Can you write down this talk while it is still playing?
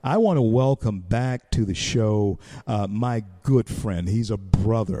I want to welcome back to the show my good friend. He's a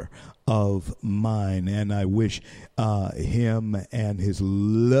brother of mine, and I wish him and his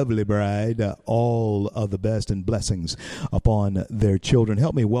lovely bride all of the best and blessings upon their children.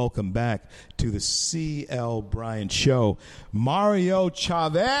 Help me welcome back to the C.L. Bryant Show, Mario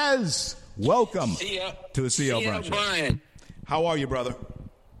Chavez. Welcome to the C.L. Bryant Show. How are you, brother?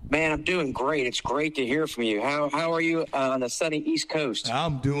 Man, I'm doing great. It's great to hear from you. How are you on the sunny East Coast?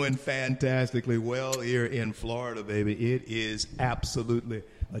 I'm doing fantastically well here in Florida, baby. It is absolutely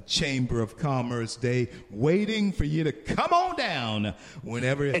a Chamber of Commerce day, waiting for you to come on down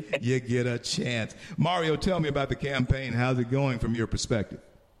whenever you get a chance. Mario, tell me about the campaign. How's it going from your perspective?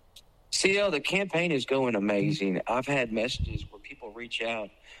 CL, the campaign is going amazing. I've had messages where people reach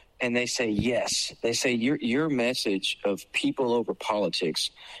out and they say, yes, they say your message of people over politics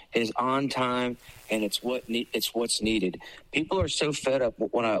is on time, and it's what's needed. People are so fed up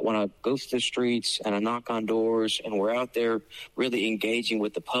when I go through the streets and I knock on doors and we're out there really engaging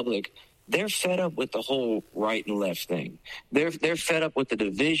with the public. They're fed up with the whole right and left thing. They're fed up with the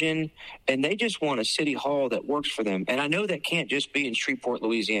division, and they just want a city hall that works for them. And I know that can't just be in Shreveport,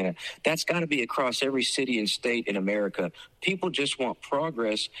 Louisiana. That's got to be across every city and state in America. People just want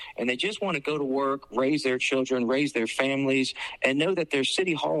progress, and they just want to go to work, raise their children, raise their families, and know that their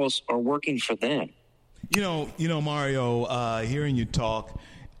city halls are working for them. You know, Mario, hearing you talk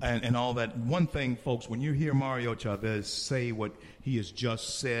and all that, one thing, folks, when you hear Mario Chavez say what he has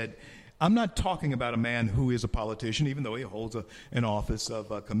just said, I'm not talking about a man who is a politician, even though he holds an office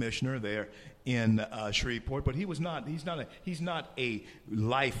of commissioner there in Shreveport. But he's not a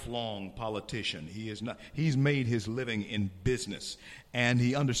lifelong politician. He is not. He's made his living in business, and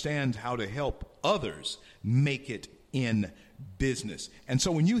he understands how to help others make it in business. And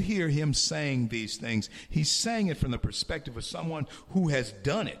so when you hear him saying these things, he's saying it from the perspective of someone who has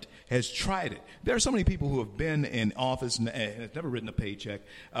done it, has tried it. There are so many people who have been in office and have never written a paycheck,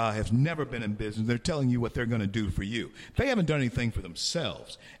 have never been in business. They're telling you what they're going to do for you. They haven't done anything for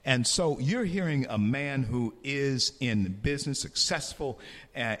themselves. And so you're hearing a man who is in business, successful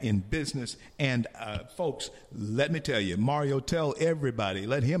in business. And folks, let me tell you, Mario, tell everybody,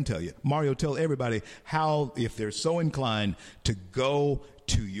 let him tell you, Mario, tell everybody how, if they're so inclined, to go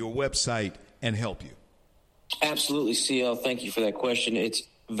to your website and help you. Absolutely, CL. Thank you for that question. It's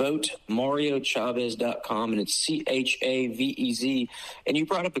voteMarioChavez.com, and it's Chavez. And you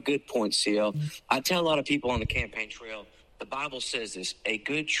brought up a good point, CL. I tell a lot of people on the campaign trail, the Bible says this: a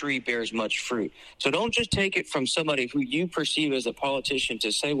good tree bears much fruit. So don't just take it from somebody who you perceive as a politician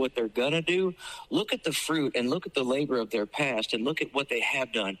to say what they're going to do. Look at the fruit and look at the labor of their past and look at what they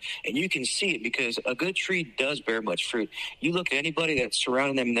have done. And you can see it, because a good tree does bear much fruit. You look at anybody that's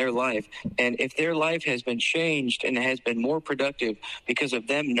surrounding them in their life, and if their life has been changed and has been more productive because of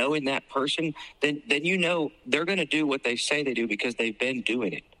them knowing that person, then you know they're going to do what they say they do because they've been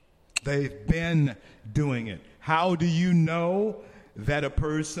doing it. They've been doing it. How do you know that a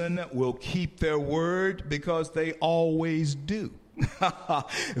person will keep their word? Because they always do.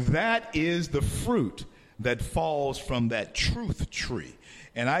 That is the fruit that falls from that truth tree.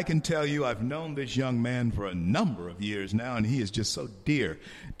 And I can tell you, I've known this young man for a number of years now, and he is just so dear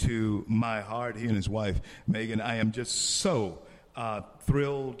to my heart. He and his wife, Megan. I am just so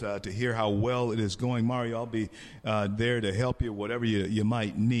thrilled to hear how well it is going. Mario, I'll be there to help you, whatever you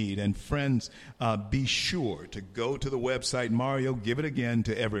might need. And friends, be sure to go to the website. Mario, give it again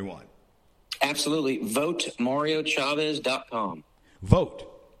to everyone. Absolutely. VoteMarioChavez.com.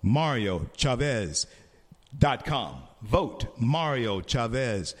 VoteMarioChavez.com.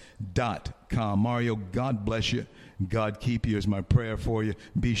 VoteMarioChavez.com. Mario, God bless you. God keep you is my prayer for you.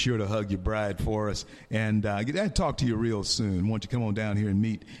 Be sure to hug your bride for us. And talk to you real soon. Won't you come on down here and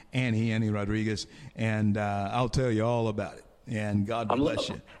meet Annie Rodriguez, and I'll tell you all about it. And God bless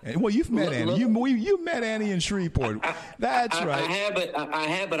you. And, well, you've met Annie. You met Annie in Shreveport. That's right. I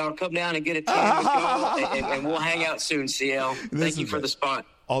have, but I'll come down and get a tan and we'll hang out soon, CL. Thank you for the spot.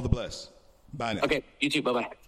 All the bless. Bye now. Okay, you too. Bye-bye.